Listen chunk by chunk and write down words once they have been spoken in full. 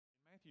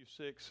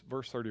Matthew 6,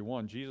 verse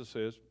 31, Jesus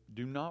says,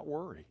 do not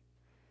worry.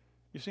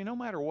 You see, no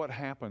matter what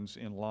happens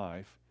in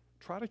life,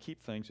 try to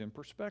keep things in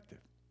perspective.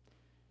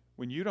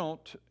 When you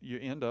don't, you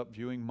end up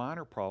viewing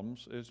minor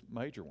problems as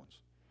major ones.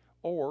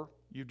 Or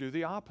you do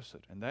the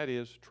opposite, and that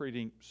is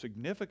treating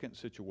significant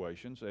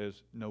situations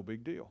as no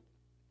big deal.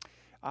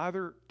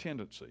 Either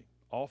tendency,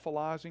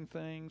 awfulizing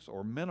things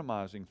or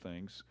minimizing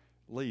things,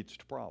 leads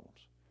to problems.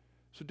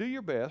 So do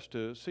your best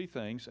to see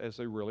things as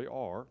they really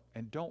are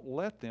and don't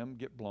let them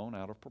get blown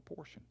out of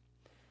proportion.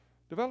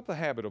 Develop the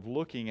habit of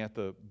looking at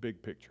the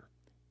big picture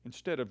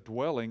instead of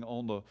dwelling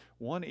on the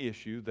one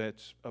issue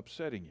that's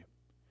upsetting you.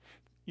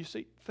 You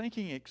see,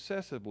 thinking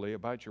excessively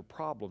about your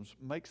problems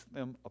makes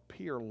them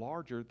appear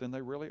larger than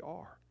they really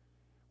are.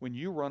 When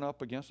you run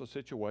up against a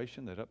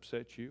situation that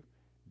upsets you,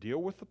 deal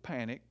with the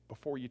panic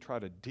before you try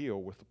to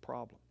deal with the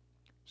problem.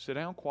 Sit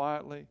down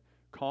quietly,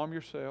 calm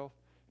yourself,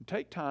 and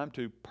take time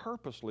to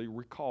purposely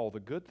recall the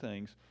good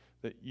things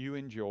that you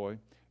enjoy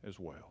as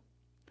well.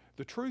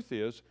 The truth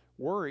is,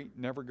 worry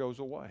never goes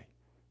away.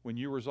 When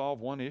you resolve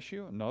one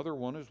issue, another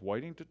one is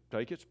waiting to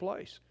take its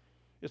place.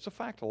 It's a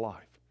fact of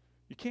life.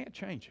 You can't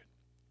change it.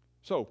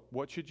 So,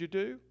 what should you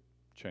do?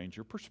 Change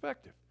your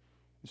perspective.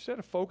 Instead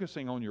of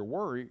focusing on your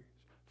worry,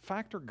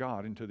 factor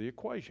God into the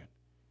equation.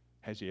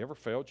 Has He ever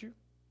failed you?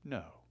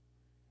 No.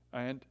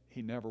 And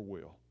He never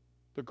will.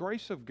 The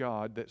grace of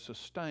God that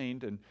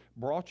sustained and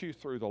brought you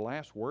through the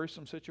last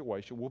worrisome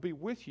situation will be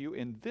with you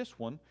in this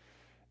one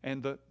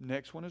and the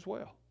next one as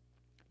well.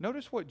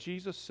 Notice what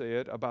Jesus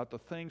said about the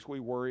things we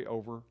worry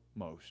over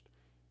most.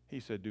 He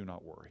said, do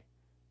not worry,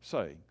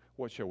 saying,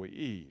 what shall we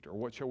eat, or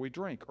what shall we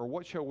drink, or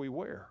what shall we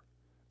wear?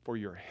 For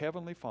your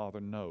heavenly Father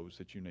knows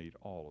that you need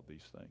all of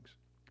these things.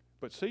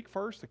 But seek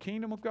first the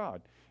kingdom of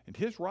God and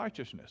His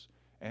righteousness,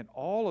 and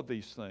all of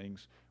these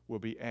things will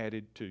be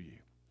added to you.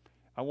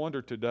 I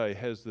wonder today,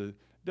 has the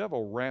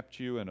devil wrapped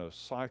you in a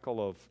cycle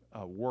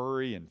of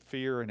worry and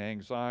fear and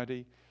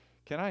anxiety?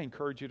 Can I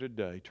encourage you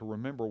today to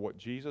remember what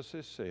Jesus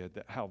has said,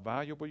 that how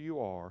valuable you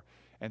are,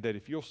 and that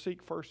if you'll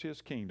seek first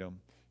His kingdom,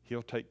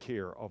 He'll take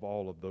care of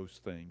all of those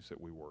things that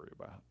we worry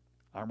about.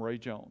 I'm Ray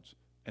Jones,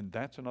 and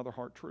that's another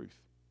Heart Truth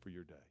for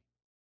your day.